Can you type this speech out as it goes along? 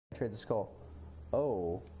trade the skull.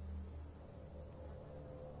 Oh.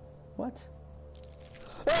 What?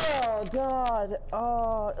 Oh God!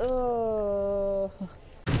 Oh.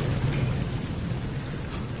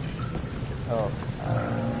 Oh.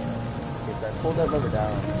 Okay, so I pulled that lever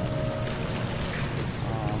down.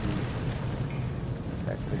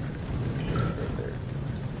 Back there.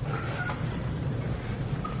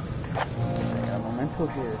 Okay, got a memento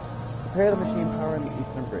here. Prepare the machine power in the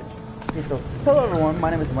Eastern Bridge. Okay, so hello everyone. My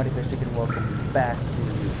name is Mattbluefish, and welcome back to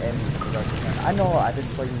Enemies to the Dark Side. I know I've been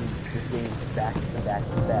playing this game back to back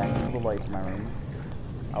to back. The lights in my room.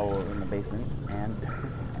 Oh, in the basement, and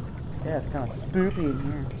yeah, it's kind of spoopy in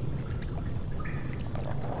here.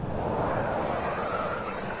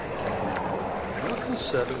 You're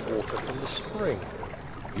conserving water from the spring.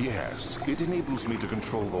 Yes, it enables me to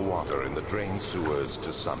control the water in the drain sewers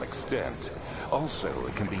to some extent. Also,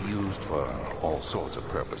 it can be used for all sorts of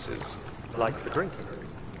purposes. Like for drinking?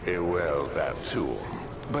 Well, that too.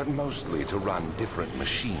 But mostly to run different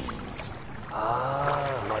machines.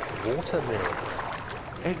 Ah, like a water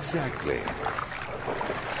mill. Exactly.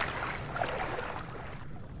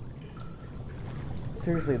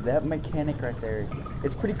 Seriously, that mechanic right there,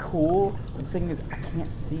 it's pretty cool. The thing is, I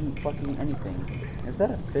can't see fucking anything. Is that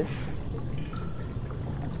a fish?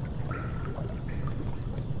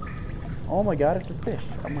 Oh my god, it's a fish.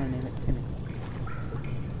 I'm gonna name it Timmy.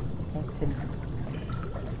 Oh, Timmy.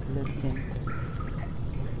 Love Timmy.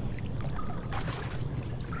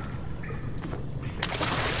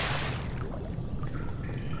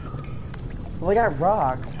 Well, I got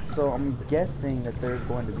rocks, so I'm guessing that there's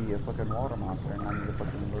going to be a fucking water monster and I need to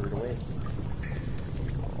fucking lure it away.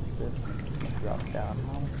 This needs to drop down.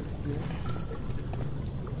 How am I supposed to do it?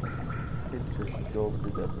 I could just go over to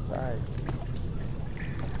the other side.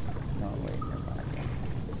 No, wait, never mind.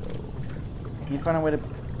 So, you need to find a way to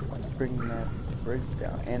bring that bridge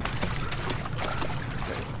down. And,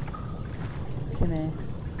 Timmy,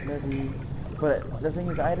 love you. But the thing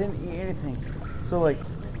is, I didn't eat anything. So, like,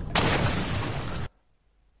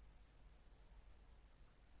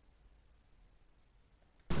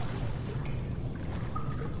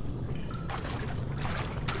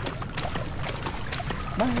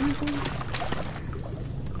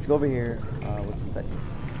 let's go over here. What's inside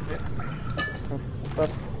here?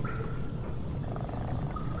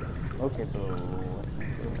 Okay, so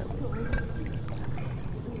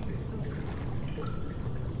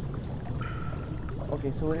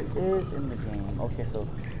okay, so it is in the game. Okay, so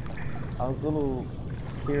I was a little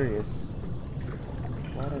curious.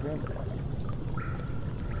 Why did I read that?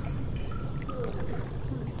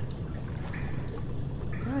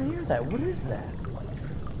 I hear that. What is that?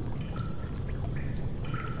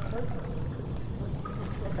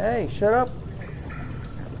 Hey, shut up!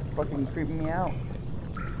 Fucking creeping me out.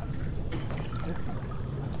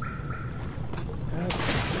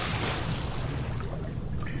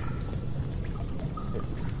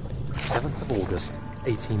 7th of August,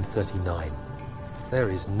 1839. There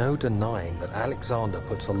is no denying that Alexander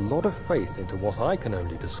puts a lot of faith into what I can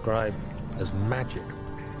only describe as magic.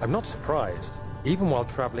 I'm not surprised. Even while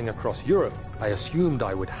traveling across Europe, I assumed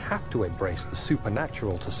I would have to embrace the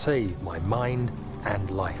supernatural to save my mind and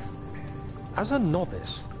life. As a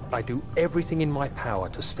novice, I do everything in my power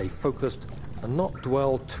to stay focused and not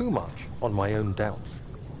dwell too much on my own doubts.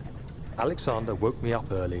 Alexander woke me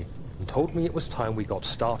up early and told me it was time we got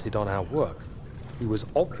started on our work. He was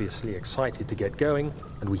obviously excited to get going,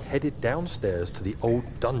 and we headed downstairs to the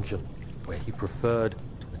old dungeon where he preferred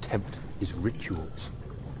to attempt his rituals.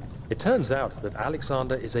 It turns out that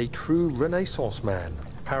Alexander is a true Renaissance man,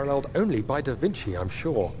 paralleled only by Da Vinci, I'm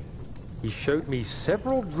sure. He showed me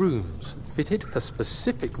several rooms fitted for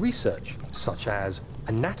specific research, such as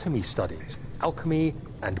anatomy studies, alchemy,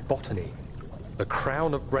 and botany. The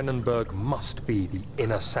crown of Brennenburg must be the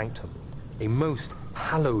inner sanctum, a most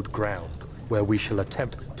hallowed ground where we shall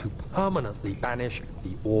attempt to permanently banish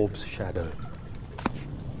the orb's shadow.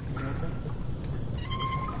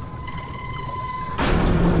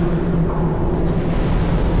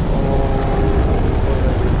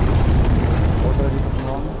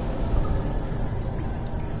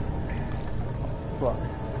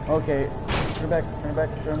 Okay, turn back, turn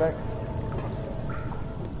back, turn back.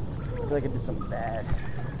 I feel like I did something bad.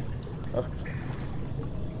 Oh,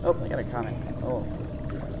 oh, I got a comment. Oh,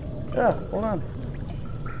 yeah, hold on.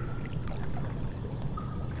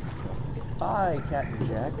 Hi, Captain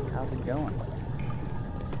Jack. How's it going?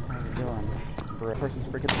 How's it going? For a person's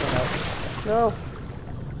freaking thing out. No!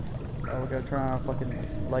 Oh, we gotta turn on a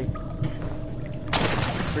fucking light.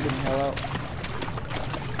 Freaking the hell out.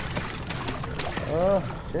 Oh,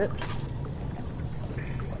 shit.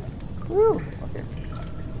 Woo! Okay.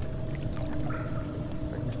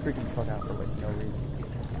 freaking the fuck out for like no reason.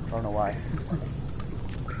 I don't know why.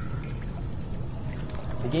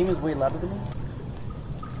 The game is way louder than me.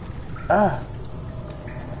 Ah.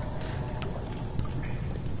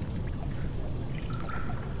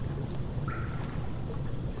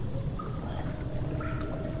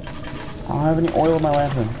 I don't have any oil in my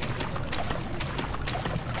lantern.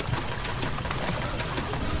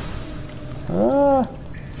 Ah.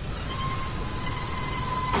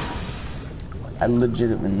 I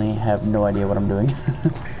legitimately have no idea what I'm doing.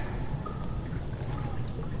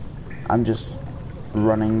 I'm just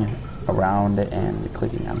running around and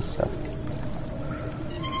clicking on stuff.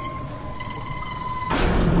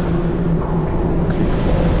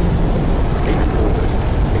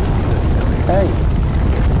 Hey,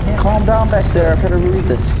 calm down back there. I'm trying to read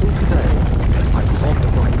this. So today, I'm on the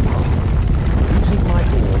right path. Using my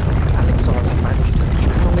orb, Alexander managed to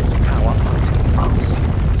channel its power up to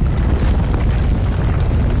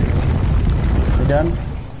us. We done?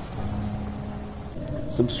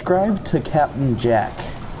 Subscribe to Captain Jack.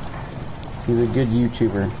 He's a good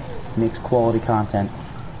YouTuber. Makes quality content.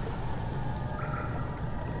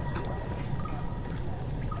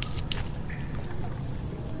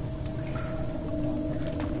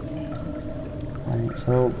 Alright,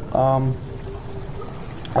 so,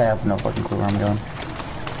 I have no fucking clue where I'm going.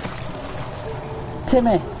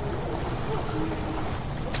 Timmy!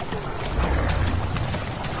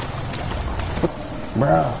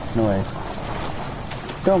 Bruh, noise.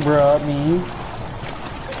 Don't bruh at me.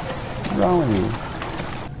 What's wrong with you?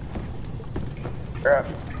 Bruh.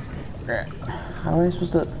 How am I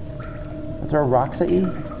supposed to throw rocks at you?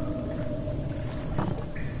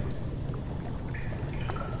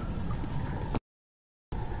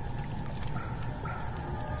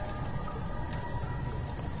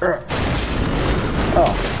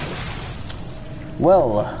 Oh. Well,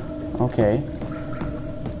 okay.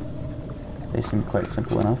 They seem quite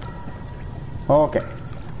simple enough. Okay.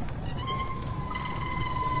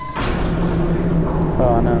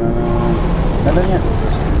 Oh, no. Not done yet.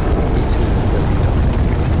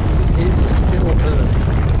 It's still early,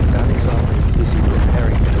 and Alexander is busy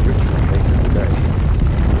preparing for the ritual later today.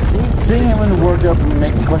 Seeing him in the workup and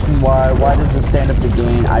making me question why does this stand up to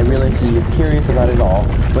gain, I realize he is curious about it all,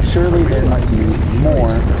 but surely there must be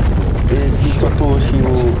more. Is he so foolish he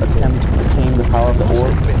will attempt to attain the power of the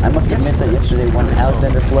orb? I must admit that yesterday when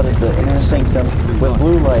Alexander flooded the inner sanctum with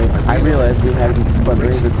blue light, I realized we had but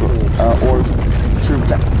raised the orb troop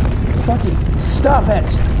time. Fucking stop it!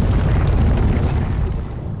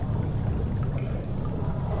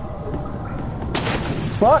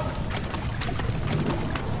 Fuck!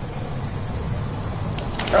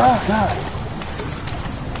 Oh god!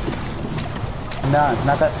 No, it's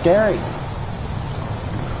not that scary.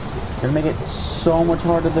 You're gonna make it so much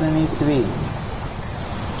harder than it needs to be.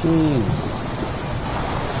 Jeez.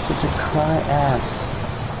 Such a cry ass.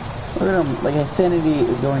 Look at him, like his sanity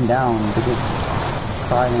is going down because he's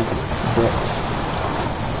crying like a bitch.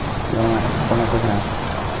 What am I looking at?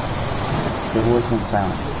 The voice went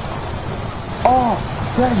silent. Oh!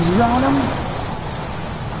 Did I drown him?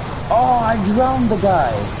 Oh, I drowned the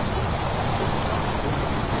guy!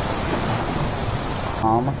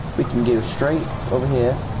 We can go straight over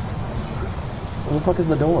here. Where the fuck is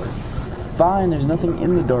the door? Fine, there's nothing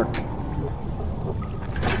in the dark.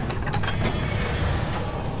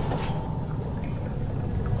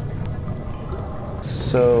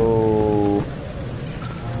 So...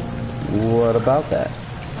 what about that?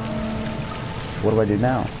 What do I do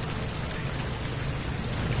now?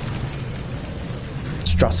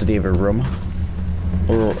 Monstrosity of a room.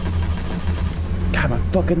 Or... God, my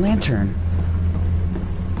fucking lantern!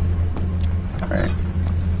 Alright.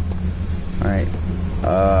 Alright.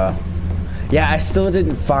 Yeah, I still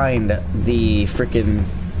didn't find the freaking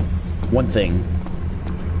one thing.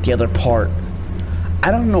 The other part.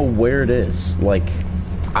 I don't know where it is. Like,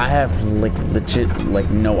 I have, like, legit, like,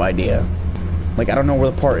 no idea. Like, I don't know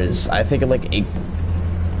where the part is. I think, like,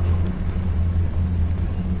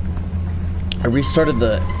 I restarted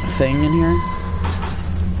the thing in here.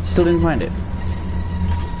 Still didn't find it.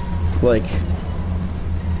 Like,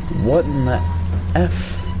 what in the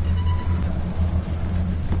F?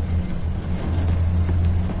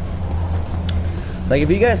 Like, if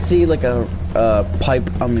you guys see, like, a pipe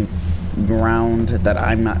on the ground that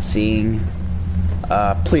I'm not seeing,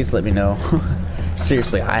 please let me know.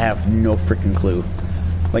 Seriously, I have no freaking clue.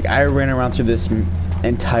 Like, I ran around through this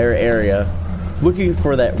entire area looking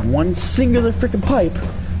for that one singular freaking pipe.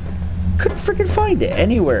 Couldn't freaking find it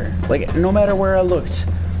anywhere. Like, no matter where I looked,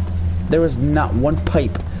 there was not one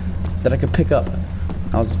pipe that I could pick up.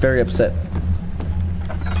 I was very upset.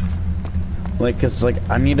 Like, cause like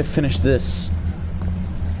I need to finish this.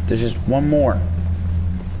 There's just one more.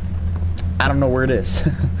 I don't know where it is.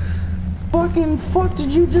 Fucking fuck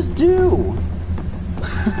did you just do?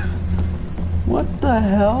 What the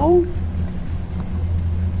hell?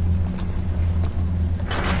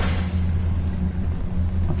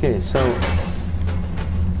 Okay, so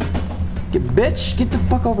bitch, get the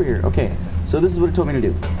fuck over here. Okay, so this is what it told me to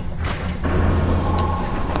do.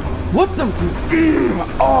 What the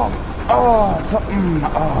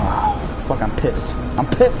fuck, I'm pissed. I'm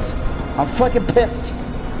pissed. I'm fucking pissed.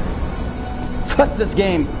 Fuck this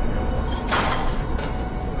game.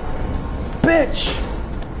 Bitch.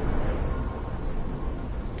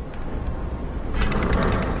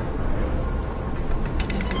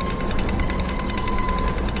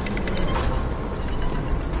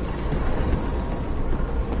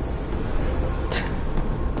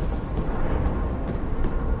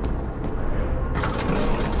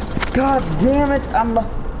 God damn it!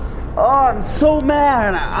 I'm so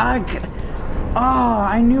mad.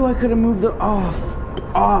 I knew I could have moved the.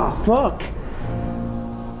 Fuck.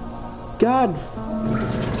 God.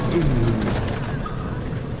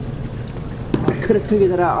 I could have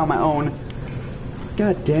figured that out on my own.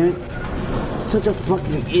 God damn it! Such a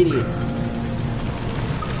fucking idiot.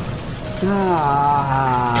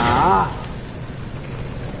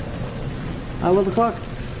 What the fuck?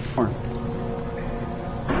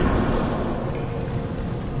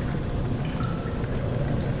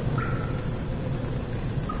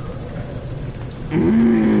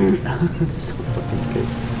 I'm so fucking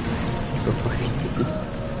pissed. So fucking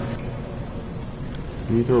pissed.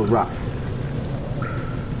 I need to throw a rock.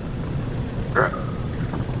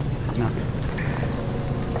 No.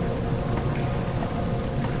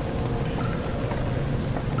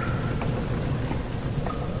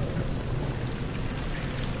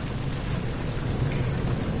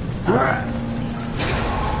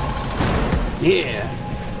 Yeah.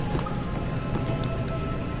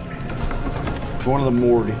 One of the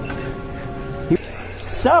morgue.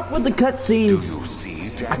 Stop with the cutscenes. Do you see,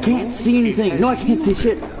 Daniel? I can't see anything. No, I can't see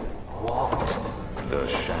shit. What? The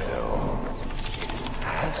shadow.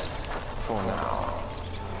 Has? For now.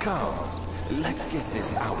 Come, let's get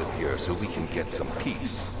this out of here so we can get some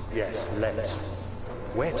peace. Yes, let's.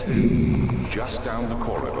 Where to? Just down the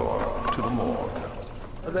corridor to the morgue.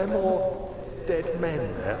 Are there more dead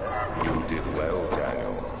men there? You did well,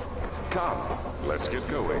 Daniel. Come, let's get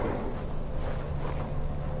going.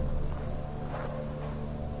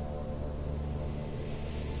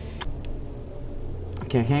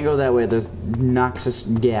 Okay, I can't go that way. There's noxious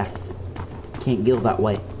gas. Can't go that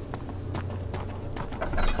way.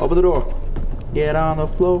 Open the door. Get on the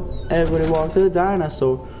floor. Everybody walk the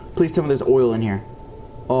dinosaur. Please tell me there's oil in here.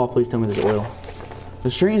 Oh, please tell me there's oil.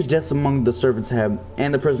 The strange deaths among the servants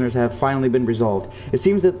and the prisoners have finally been resolved. It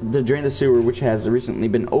seems that the drain the sewer, which has recently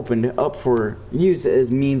been opened up for use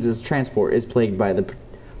as means of transport, is plagued by the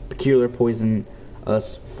peculiar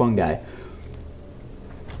poisonous fungi.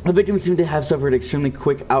 The victims seem to have suffered an extremely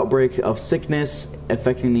quick outbreak of sickness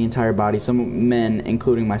affecting the entire body. Some men,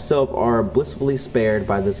 including myself, are blissfully spared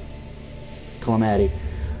by this calamity.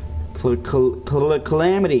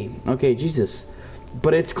 Calamity. Okay, Jesus.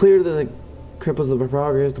 But it's clear that the cripples the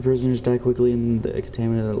progress, the prisoners die quickly, and the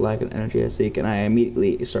contaminated lack of energy I seek, and I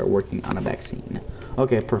immediately start working on a vaccine.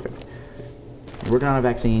 Okay, perfect. Working on a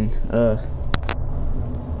vaccine.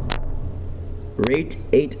 Rate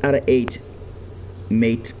 8 out of 8.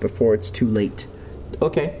 Mate before it's too late.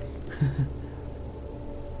 Okay.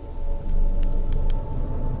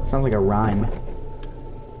 Sounds like a rhyme.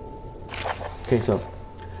 Okay, so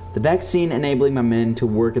the vaccine enabling my men to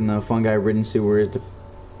work in the fungi-ridden sewer is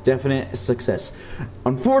definite success.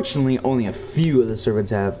 Unfortunately, only a few of the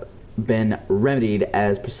servants have been remedied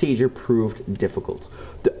as procedure proved difficult.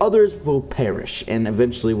 The others will perish, and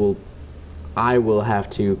eventually I will have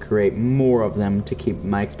to create more of them to keep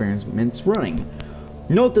my experiments running.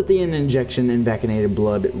 Note that the injection in vaccinated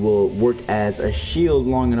blood will work as a shield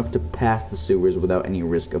long enough to pass the sewers without any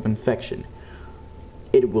risk of infection.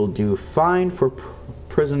 It will do fine for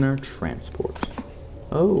prisoner transport.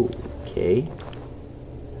 Okay.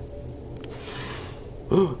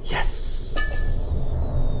 Oh, yes.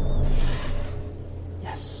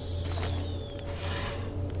 Yes.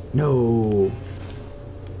 No.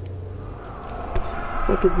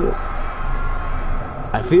 What the fuck is this?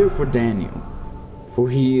 I fear for Daniel. For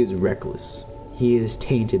he is reckless. He is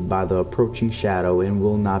tainted by the approaching shadow and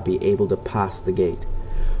will not be able to pass the gate.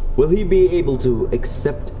 Will he be able to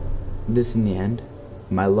accept this in the end?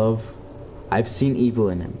 My love, I've seen evil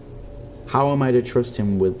in him. How am I to trust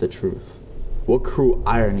him with the truth? What cruel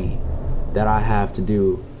irony that I have to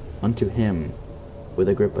do unto him what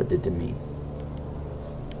Agrippa did to me.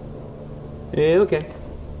 Yeah, okay.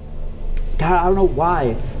 God, I don't know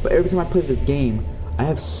why, but every time I play this game, I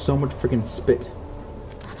have so much freaking spit.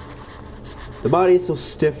 The body is so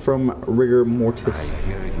stiff from rigor mortis,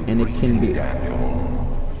 and it can be.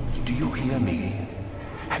 Daniel, do you hear me?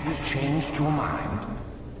 Have you changed your mind?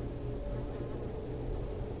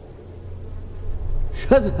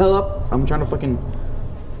 Shut the hell up! I'm trying to fucking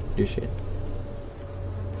do shit.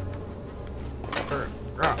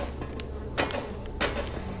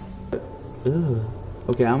 Ugh.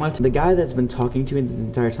 Okay, I'm gonna. The guy that's been talking to me the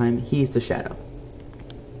entire time, he's the shadow.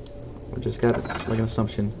 I just got like an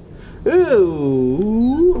assumption.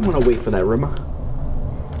 Ooh, I'm gonna wait for that room.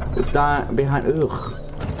 It's not behind. Ugh.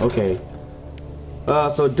 Okay.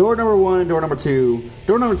 So door number 1 and door number 2.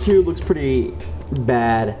 Door number 2 looks pretty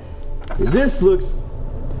bad. This looks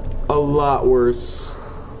a lot worse.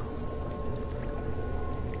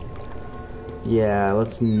 Yeah,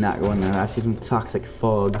 let's not go in there. I see some toxic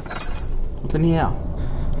fog. What's in here?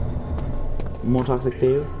 More toxic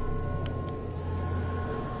fog?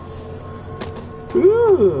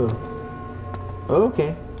 Ooh.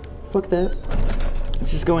 Okay. Fuck that.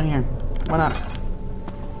 Let's just go in here. Why not?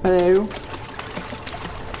 Hello.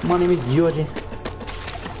 My name is Georgie.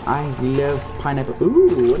 I love pineapple.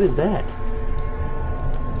 Ooh, what is that?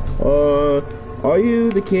 Are you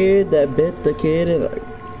the kid that bit the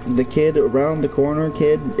kid around the corner,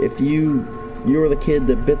 kid? If you were the kid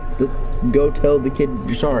that bit the, go tell the kid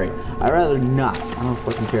you're sorry. I'd rather not. I don't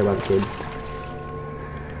fucking care about the kid.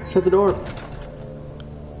 Shut the door.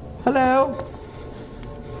 Hello.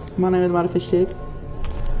 My name is Mattbluefish.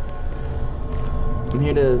 I'm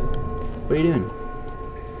here to. What are you doing?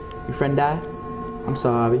 Your friend died? I'm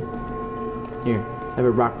sorry. Here, have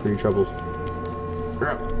a rock for your troubles.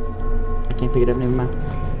 I can't pick it up, never mind.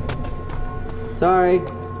 Sorry.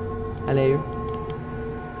 Hello.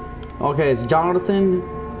 Okay, it's Jonathan,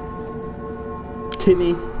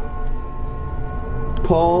 Timmy,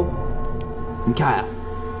 Paul, and Kyle.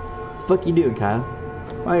 What the fuck you doing, Kyle?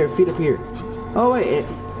 Why are your feet up here? Oh wait,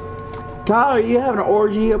 Kyle, are you having an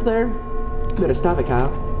orgy up there? You better stop it,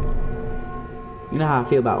 Kyle. You know how I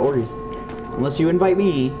feel about orgies. Unless you invite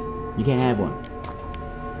me, you can't have one.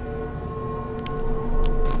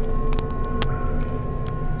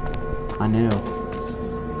 I know.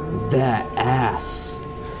 That ass.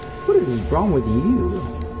 What is wrong with you?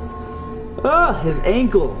 Ah, his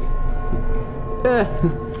ankle.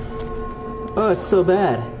 Oh, it's so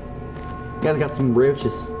bad. You guys got some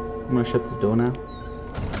roaches. I'm gonna shut this door now.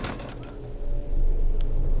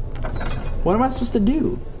 What am I supposed to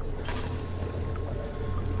do?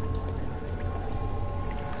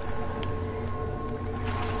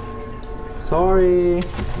 Sorry.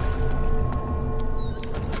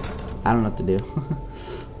 I don't know what to do.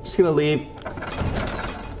 Just gonna leave.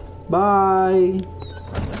 Bye.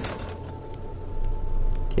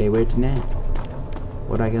 Okay, where to now?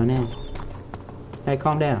 Where do I go now? Hey,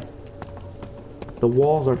 calm down. The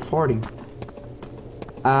walls are farting.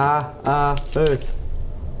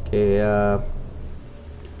 Okay,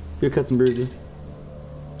 few cuts and bruises.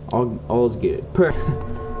 All is good.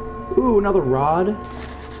 Ooh, another rod.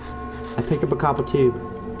 I picked up a copper tube.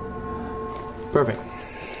 Perfect.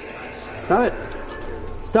 Stop it.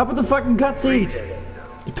 Stop with the fucking cutscenes.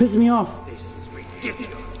 You're pissing me off. This is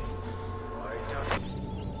ridiculous.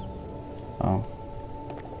 Oh.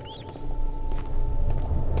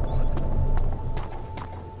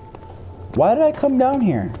 Why did I come down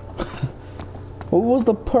here? What was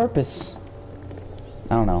the purpose?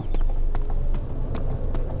 I don't know.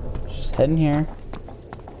 Just heading here.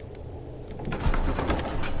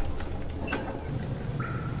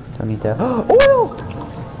 Don't need that. Oil!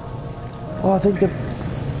 Oh, I think the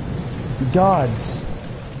gods.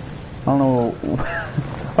 I don't know.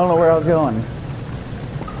 I don't know where I was going.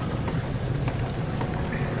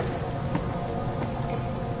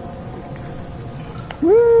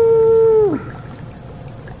 Woo!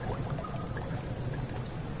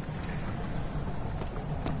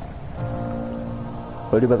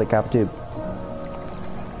 What do you do about the copper tube?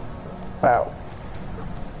 Wow.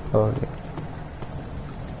 Oh, okay.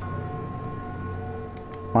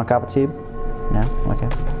 Want a copper tube? No? Okay.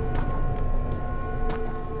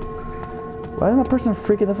 Why is that person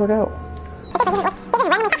freaking the fuck out?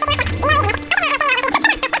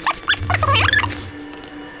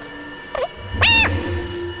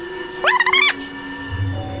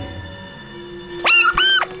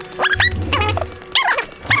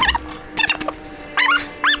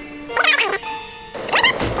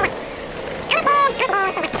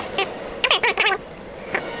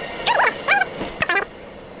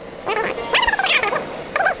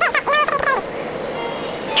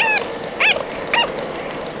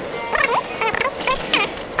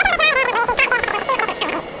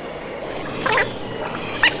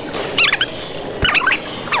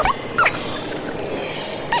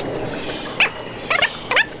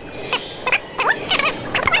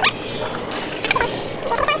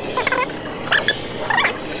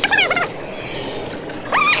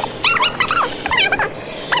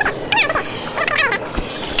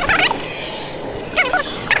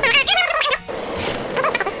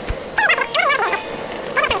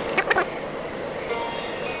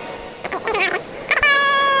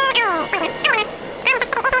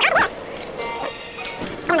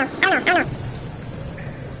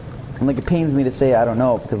 like, it pains me to say I don't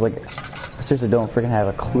know, because, like, I seriously don't freaking have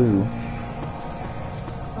a clue.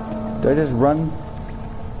 Do I just run?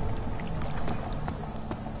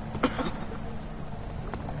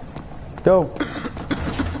 Go.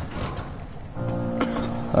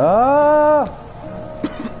 Ah!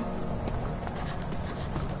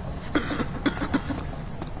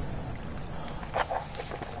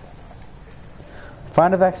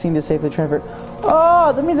 Find a vaccine to safely transfer.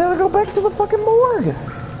 Oh, that means I gotta go back to the fucking morgue.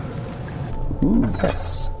 Ooh,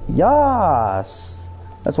 yes. Yes.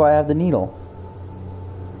 That's why I have the needle.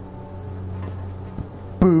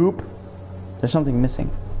 Boop. There's something missing.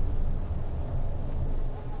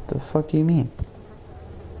 The fuck do you mean?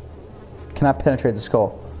 Cannot penetrate the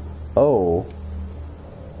skull. Oh.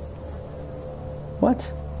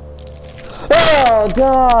 What? Oh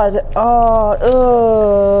god!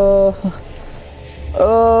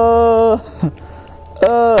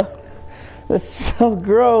 That's so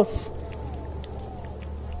gross.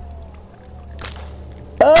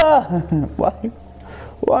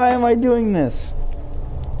 Why am I doing this?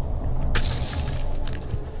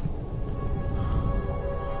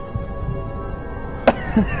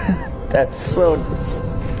 That's so.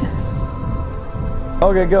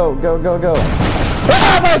 Okay, go.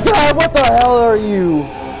 Oh my god, what the hell are you?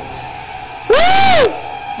 Woo!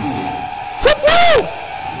 Fuck you!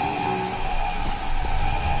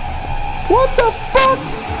 What the fuck?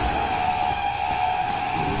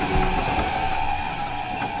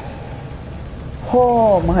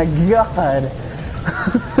 Oh my god.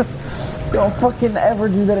 Don't fucking ever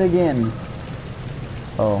do that again.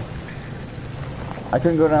 Oh. I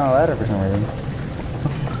couldn't go down the ladder for some reason.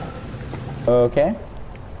 Okay.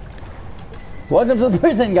 Welcome to the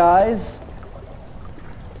prison, guys.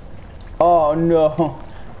 Oh no.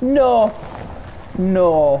 No.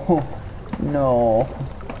 No. No.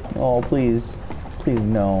 Oh, please. Please,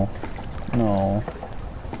 no. No.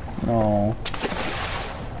 No.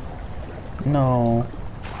 No.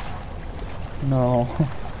 No.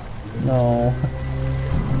 No.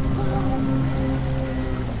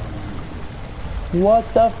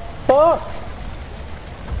 What the fuck?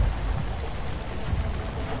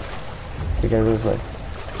 Okay, gotta go this way.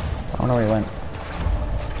 I don't know where he went.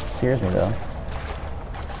 Scares me though.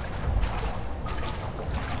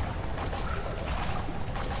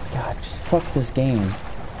 God, just fuck this game.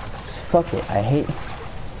 Just fuck it. I hate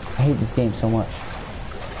this game so much.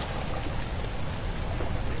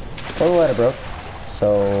 Oh, the ladder broke.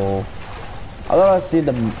 So I thought I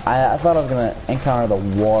thought I was gonna encounter the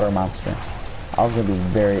water monster. I was gonna be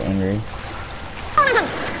very angry.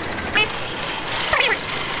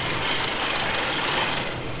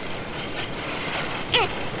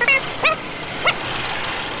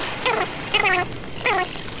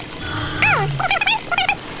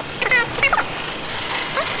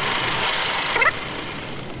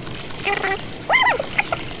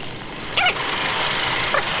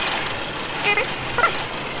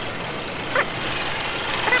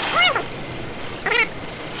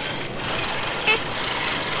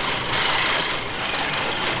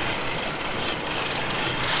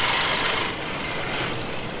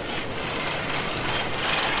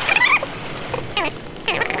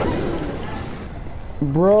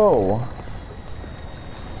 Bro.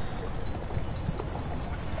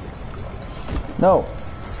 No.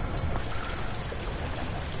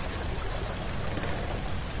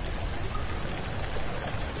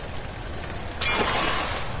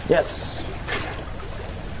 Yes.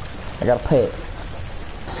 I gotta pay it.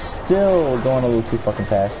 Still going a little too fucking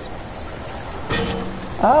fast.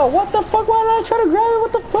 Oh, what the fuck? Why did I try to grab it?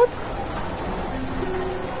 What the fuck?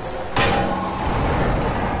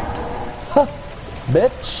 Huh.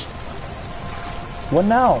 Bitch. What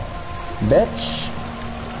now? Bitch.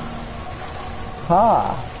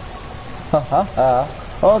 Ha. Ha ha ha.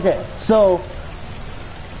 Okay, so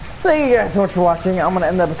thank you guys so much for watching. I'm gonna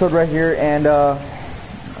end the episode right here, and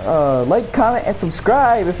like, comment, and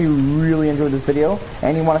subscribe if you really enjoyed this video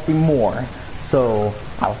and you want to see more. So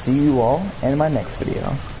I'll see you all in my next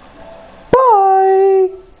video.